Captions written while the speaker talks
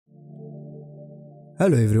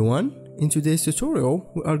Hello everyone, in today's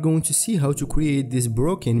tutorial we are going to see how to create this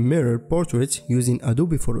broken mirror portrait using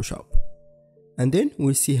Adobe Photoshop. And then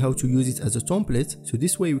we'll see how to use it as a template, so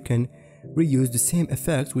this way we can reuse the same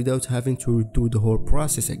effect without having to redo the whole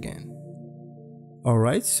process again.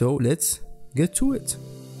 Alright, so let's get to it.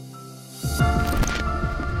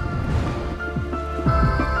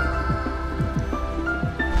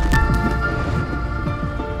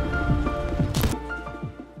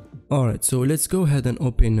 Alright, so let's go ahead and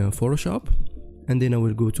open Photoshop, and then I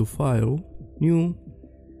will go to File, New,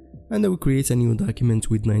 and I will create a new document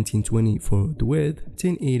with 1920 for the width,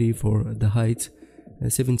 1080 for the height,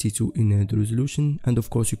 72 in the resolution, and of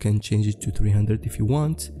course you can change it to 300 if you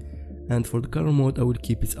want. And for the color mode I will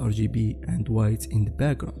keep it RGB and white in the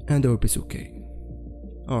background, and I will press OK.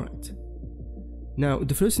 Alright, now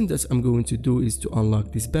the first thing that I'm going to do is to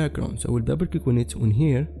unlock this background, so I will double click on it on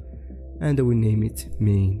here, and I will name it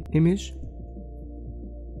main image,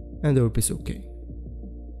 and I will press OK.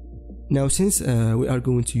 Now since we are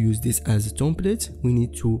going to use this as a template, we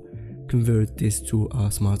need to convert this to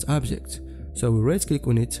a smart object. So I will right click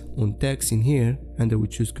on it on text in here, and I will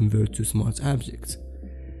choose convert to smart object.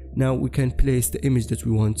 Now we can place the image that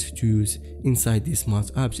we want to use inside this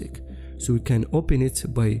smart object. So we can open it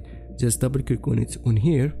by just double click on it on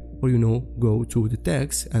here, or go to the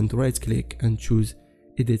text and right click and choose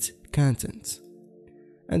edit content,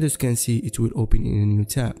 and as you can see it will open in a new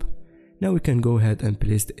tab. Now we can go ahead and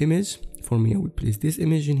place the image. For me I will place this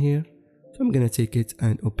image in here, so I'm gonna take it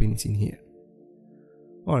and open it in here.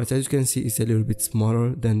 Alright, as you can see it's a little bit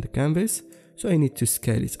smaller than the canvas, so I need to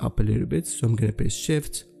scale it up a little bit. So I'm gonna press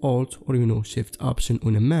Shift Alt or Shift Option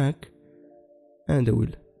on a Mac, and I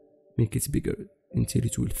will make it bigger until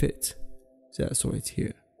it will fit. So that's right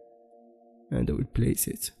here, and I will place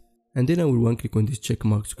it. And then I will one click on this check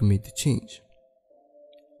mark to commit the change.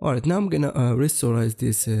 Alright, now I'm gonna rasterize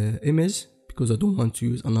this image because I don't want to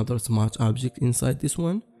use another smart object inside this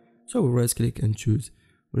one. So I will right click and choose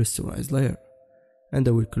rasterize layer, and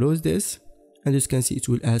I will close this, and as you can see it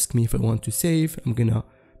will ask me if I want to save. I'm gonna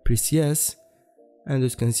press yes, and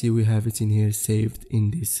as you can see we have it in here saved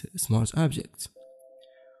in this smart object.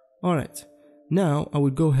 Alright, now I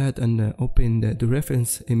will go ahead and open the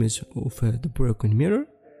reference image of the broken mirror.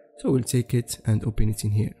 So we'll take it and open it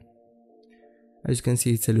in here. As you can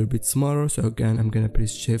see it's a little bit smaller, so again I'm gonna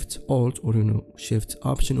press Shift Alt or Shift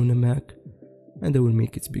Option on a Mac, and I will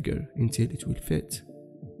make it bigger until it will fit.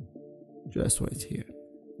 Just right here.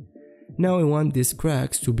 Now I want these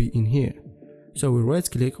cracks to be in here, so I will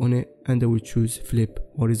right click on it and I will choose Flip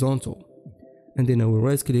Horizontal, and then I will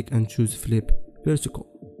right click and choose Flip Vertical,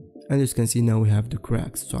 and as you can see now we have the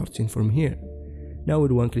cracks starting from here. Now I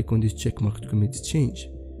will one click on this check mark to commit the change.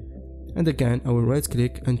 And again I will right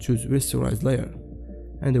click and choose rasterize layer,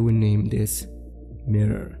 and I will name this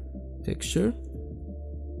mirror texture.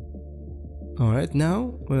 Alright,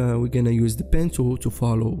 now we're gonna use the pen tool to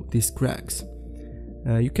follow these cracks.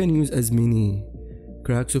 You can use as many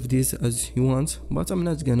cracks of these as you want, but I'm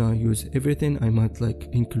not gonna use everything. I might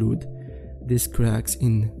include these cracks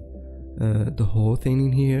in the whole thing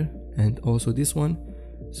in here, and also this one.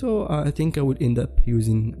 So I think I will end up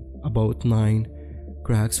using about 9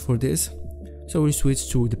 cracks for this. So we switch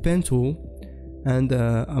to the pen tool, and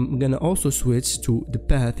I'm gonna also switch to the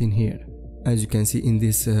path in here. As you can see in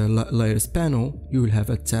this layers panel you will have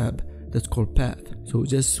a tab that's called path, so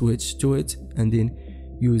just switch to it and then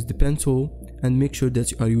use the pen tool, and make sure that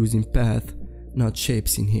you are using path, not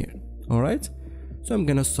shapes in here. Alright, so I'm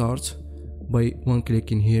gonna start by one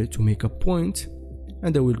click in here to make a point,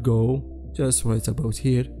 and I will go just right about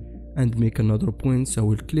here and make another point. So I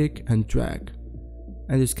will click and drag,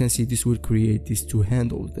 and as you can see this will create these 2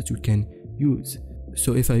 handles that you can use.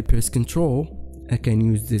 So if I press Ctrl, I can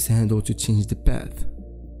use this handle to change the path,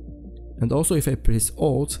 and also if I press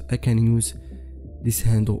Alt I can use this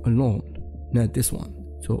handle alone, not this one.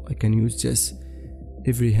 So I can use just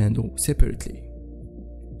every handle separately.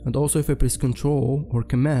 And also if I press Ctrl or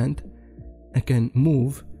Command I can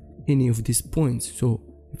move any of these points. So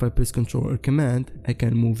if I press Ctrl or Command I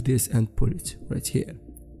can move this and put it right here.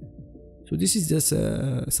 So this is just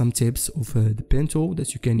some tips of the pen tool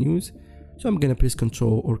that you can use. So I'm gonna press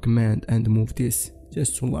Ctrl or Command and move this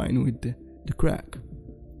just to line with the crack.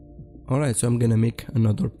 Alright, so I'm gonna make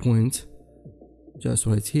another point just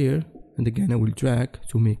right here, and again I will drag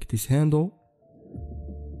to make this handle,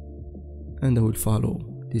 and I will follow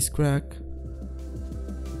this crack.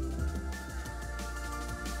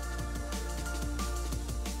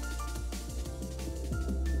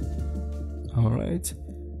 Alright,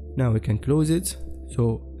 now I can close it.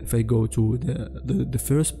 So if I go to the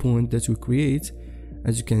first point that we create,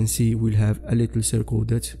 as you can see, we'll have a little circle.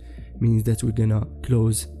 That means that we're gonna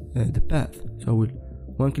close the path. So I will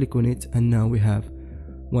one click on it, and now we have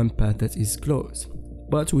one path that is closed.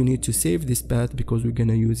 But we need to save this path because we're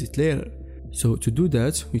gonna use it later. So to do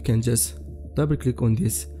that, we can just double click on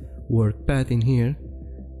this work path in here,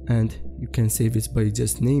 and you can save it by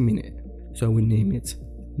just naming it. So I will name it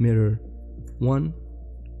mirror 1,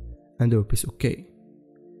 and I will press OK.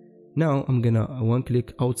 Now I'm gonna one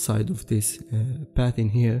click outside of this path in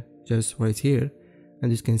here, just right here,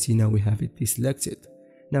 and as you can see, now we have it deselected.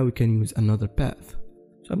 Now we can use another path.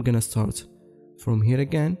 So I'm gonna start from here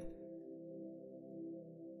again,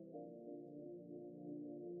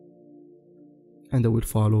 and I will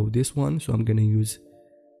follow this one. So I'm gonna use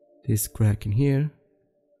this crack in here.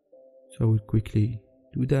 So I will quickly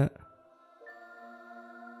do that.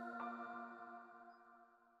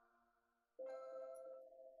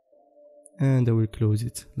 And I will close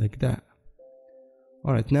it like that.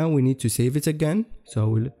 Alright, now we need to save it again. So I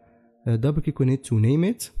will double click on it to name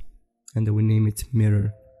it, and I will name it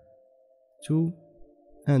mirror 2,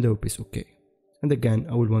 and I will press OK. And again,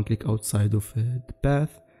 I will one click outside of the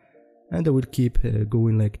path, and I will keep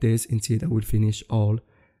going like this until I will finish all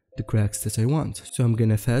the cracks that I want. So I'm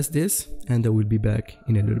gonna fast this, and I will be back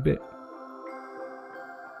in a little bit.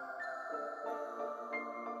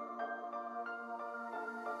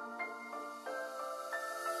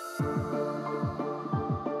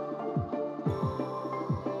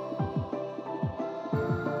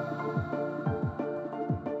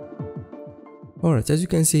 Alright, as you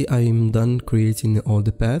can see, I am done creating all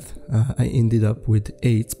the paths. I ended up with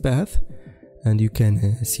 8 paths, and you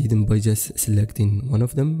can see them by just selecting one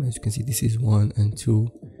of them. As you can see, this is 1 and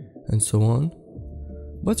 2 and so on.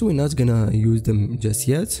 But we're not gonna use them just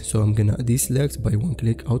yet, so I'm gonna deselect by one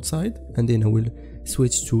click outside, and then I will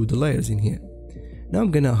switch to the layers in here. Now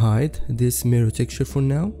I'm gonna hide this mirror texture for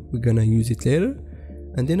now. We're gonna use it later,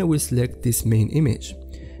 and then I will select this main image.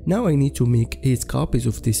 Now I need to make 8 copies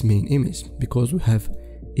of this main image because we have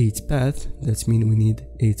 8 paths. That means we need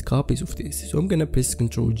 8 copies of this. So I'm gonna press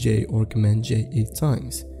Ctrl J or Command J 8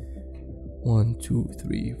 times. 1, 2,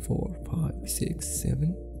 3, 4, 5, 6,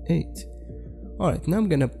 7, 8. Alright, now I'm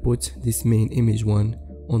gonna put this main image one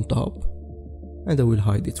on top, and I will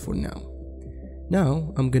hide it for now.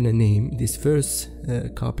 Now I'm gonna name this first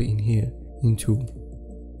copy in here into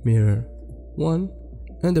mirror 1,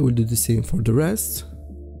 and I will do the same for the rest.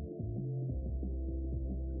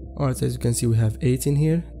 Alright, as you can see, we have 8 in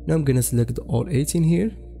here. Now I'm gonna select all 8 in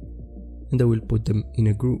here, and I will put them in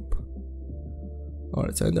a group.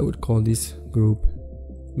 Alright, and I will call this group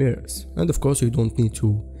mirrors. And of course, you don't need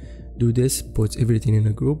to do this, put everything in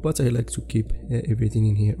a group, but I like to keep everything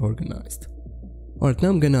in here organized. Alright, now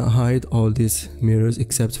I'm gonna hide all these mirrors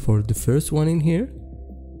except for the first one in here,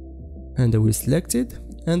 and I will select it,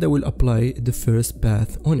 and I will apply the first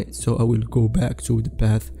path on it. So I will go back to the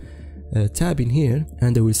path tab in here,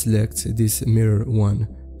 and I will select this mirror 1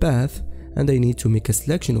 path, and I need to make a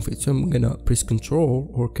selection of it. So I'm gonna press Ctrl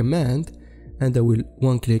or Command, and I will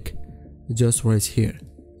one click just right here.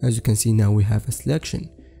 As you can see, now we have a selection.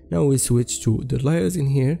 Now we'll switch to the layers in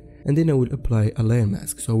here, and then I will apply a layer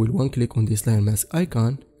mask. So I will one click on this layer mask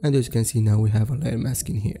icon, and as you can see, now we have a layer mask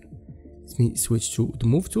in here. Let me switch to the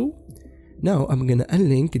move tool. Now I'm gonna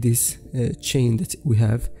unlink this chain that we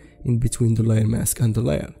have in between the layer mask and the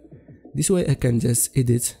layer. This way I can just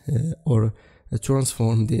edit or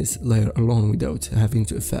transform this layer alone without having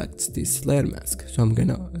to affect this layer mask. So I'm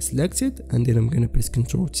gonna select it, and then I'm gonna press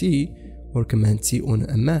Ctrl T or Command T on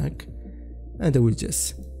a Mac, and I will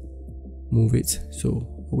just move it. So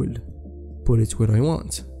I will put it where I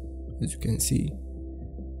want, as you can see.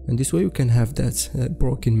 And this way we can have that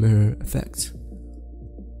broken mirror effect.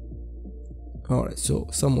 Alright, so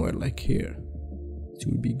somewhere like here, it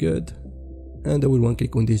will be good. And I will one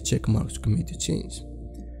click on this check mark to commit the change.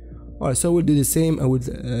 Alright, so I will do the same. I will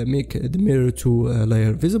make the mirror 2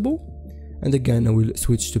 layer visible, and again I will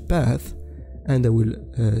switch to path, and I will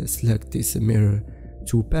select this mirror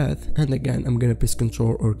 2 path, and again I'm gonna press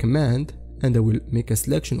Ctrl or Command, and I will make a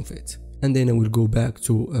selection of it, and then I will go back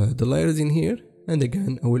to the layers in here, and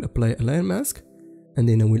again I will apply a layer mask, and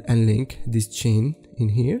then I will unlink this chain in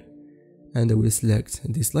here, and I will select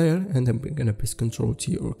this layer, and I'm gonna press Ctrl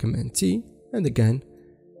T or Command T, and again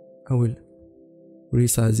I will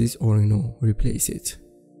resize this, or replace it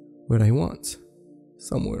where I want,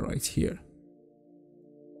 somewhere right here.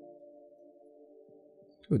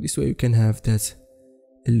 So this way you can have that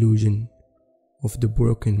illusion of the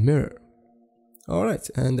broken mirror. Alright,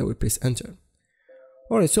 and I will press enter.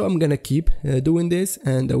 Alright, so I'm gonna keep doing this,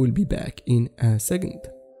 and I will be back in a second.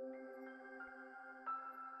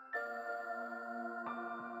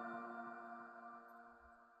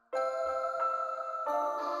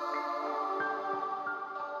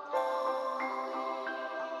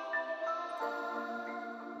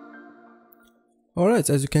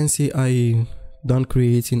 Alright, as you can see, I done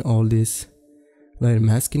creating all this layer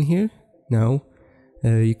mask in here. Now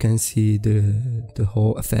you can see the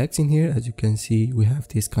whole effects in here. As you can see, we have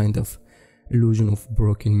this kind of illusion of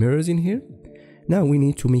broken mirrors in here. Now we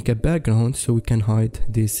need to make a background so we can hide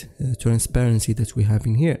this transparency that we have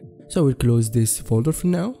in here. So I will close this folder for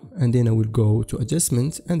now, and then I will go to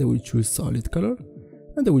adjustments and I will choose solid color,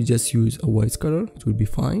 and I will just use a white color. It will be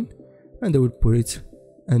fine, and I will put it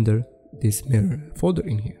under this mirror folder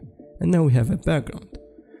in here. And now we have a background.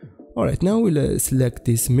 Alright, now we'll select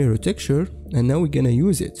this mirror texture, and now we're gonna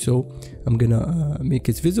use it. So I'm gonna make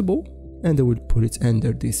it visible, and I will put it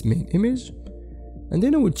under this main image, and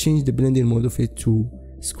then I will change the blending mode of it to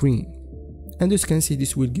screen. And as you can see,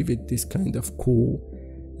 this will give it this kind of cool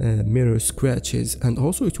mirror scratches, and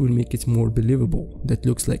also it will make it more believable. That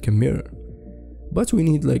looks like a mirror, but we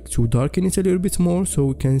need like to darken it a little bit more so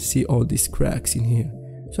we can see all these cracks in here.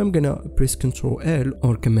 So I'm gonna press Ctrl L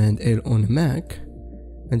or Command L on a Mac,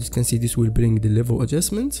 and as you can see, this will bring the level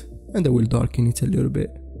adjustment, and I will darken it a little bit,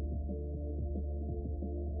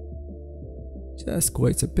 just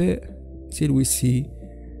quite a bit, till we see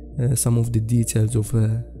some of the details of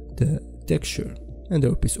the texture, and I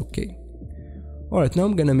will press OK. Alright, now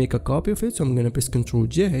I'm gonna make a copy of it, so I'm gonna press Ctrl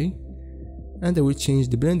J, and I will change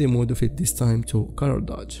the blending mode of it this time to color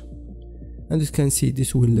dodge. And as you can see,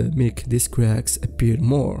 this will make these cracks appear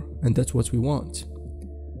more, and that's what we want.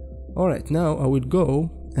 Alright, now I will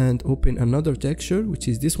go and open another texture, which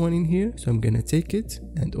is this one in here. So I'm gonna take it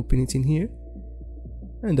and open it in here,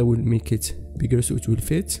 and I will make it bigger so it will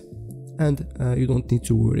fit, and you don't need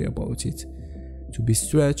to worry about it to be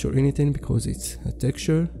stretched or anything because it's a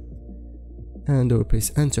texture. And I will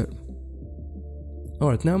press enter.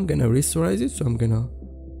 Alright, now I'm gonna rasterize it, so I'm gonna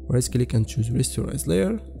right click and choose rasterize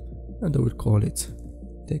layer, and I will call it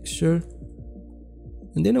texture,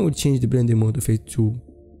 and then I will change the blending mode of it to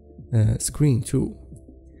screen too.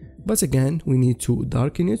 But again, we need to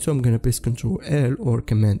darken it, so I'm gonna press Ctrl L or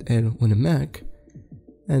Command L on a Mac,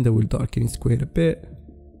 and I will darken it quite a bit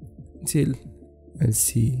until I'll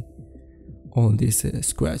see all these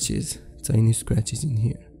scratches, tiny scratches in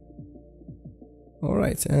here.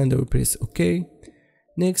 Alright, and I will press OK.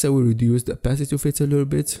 Next, I will reduce the opacity of it a little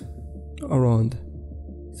bit, around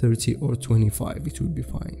 30 or 25, it will be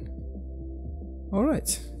fine.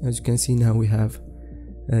 Alright, as you can see, now we have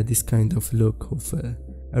this kind of look of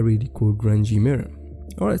a really cool grungy mirror.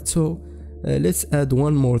 Alright, so let's add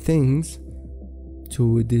one more thing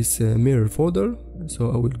to this mirror folder.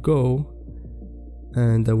 So I will go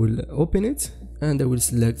and I will open it, and I will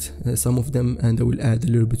select some of them, and I will add a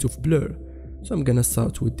little bit of blur. So I'm gonna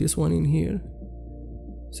start with this one in here.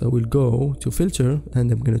 So I will go to filter,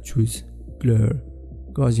 and I'm gonna choose blur,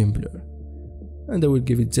 Gaussian blur, and I will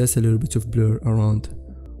give it just a little bit of blur, around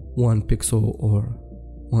 1 pixel or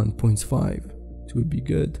 1.5. It will be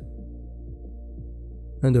good,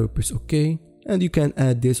 and I will press OK. And you can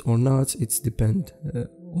add this or not, it's depend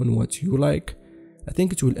on what you like. I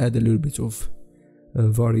think it will add a little bit of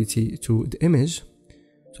variety to the image,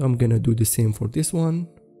 so I'm gonna do the same for this one.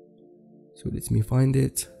 So let me find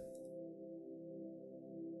it.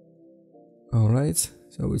 Alright,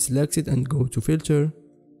 so I will select it and go to filter,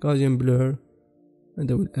 Gaussian blur, and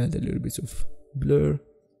I will add a little bit of blur.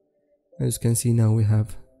 As you can see, now we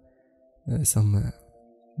have some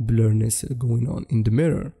blurriness going on in the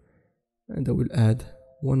mirror, and I will add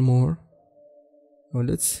one more. Now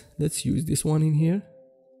let's use this one in here.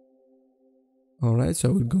 Alright, so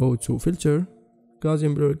I will go to filter,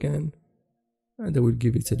 Gaussian blur again, and I will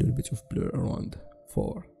give it a little bit of blur, around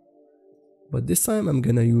 4. But this time I'm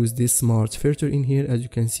gonna use this smart filter in here. As you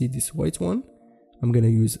can see, this white one, I'm gonna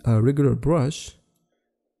use a regular brush,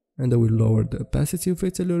 and I will lower the opacity of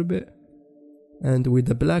it a little bit, and with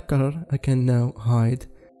the black color I can now hide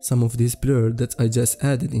some of this blur that I just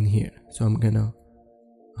added in here. So I'm gonna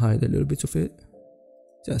hide a little bit of it,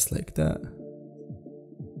 just like that.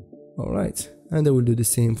 Alright, and I will do the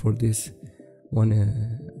same for this one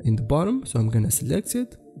in the bottom. So I'm gonna select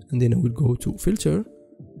it, and then I will go to filter,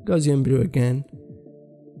 Gaussian blur again,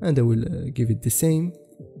 and I will give it the same,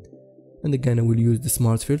 and again I will use the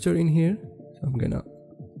smart filter in here. So I'm gonna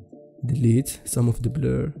delete some of the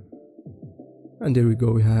blur, and there we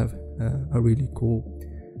go, we have a really cool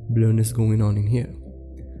blurriness going on in here.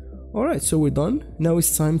 Alright, so we're done. Now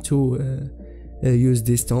it's time to use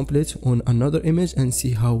this template on another image and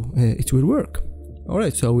see how it will work.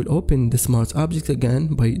 Alright, so I will open the smart object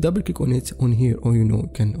again by double click on it on here, or you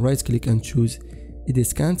can right click and choose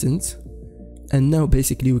edit content, and now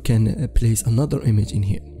basically we can place another image in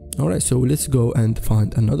here. Alright, so let's go and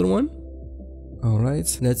find another one.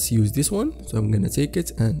 Alright, let's use this one. So I'm gonna take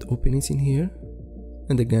it and open it in here.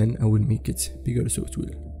 and again I will make it bigger so it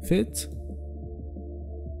will fit,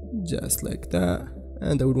 just like that,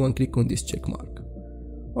 and I will one click on this check mark.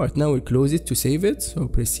 Alright, now we'll close it to save it, so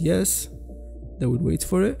press yes, I will wait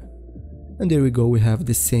for it, and there we go, we have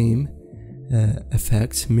the same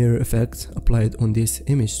effect, mirror effect applied on this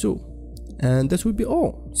image too. And that will be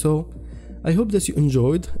all. So I hope that you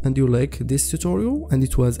enjoyed and you like this tutorial and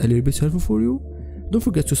it was a little bit helpful for you. Don't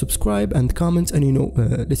forget to subscribe and comment, and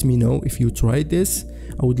let me know if you tried this.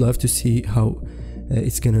 I would love to see how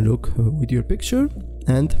it's gonna look with your picture,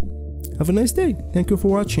 and have a nice day. Thank you for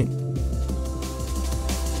watching.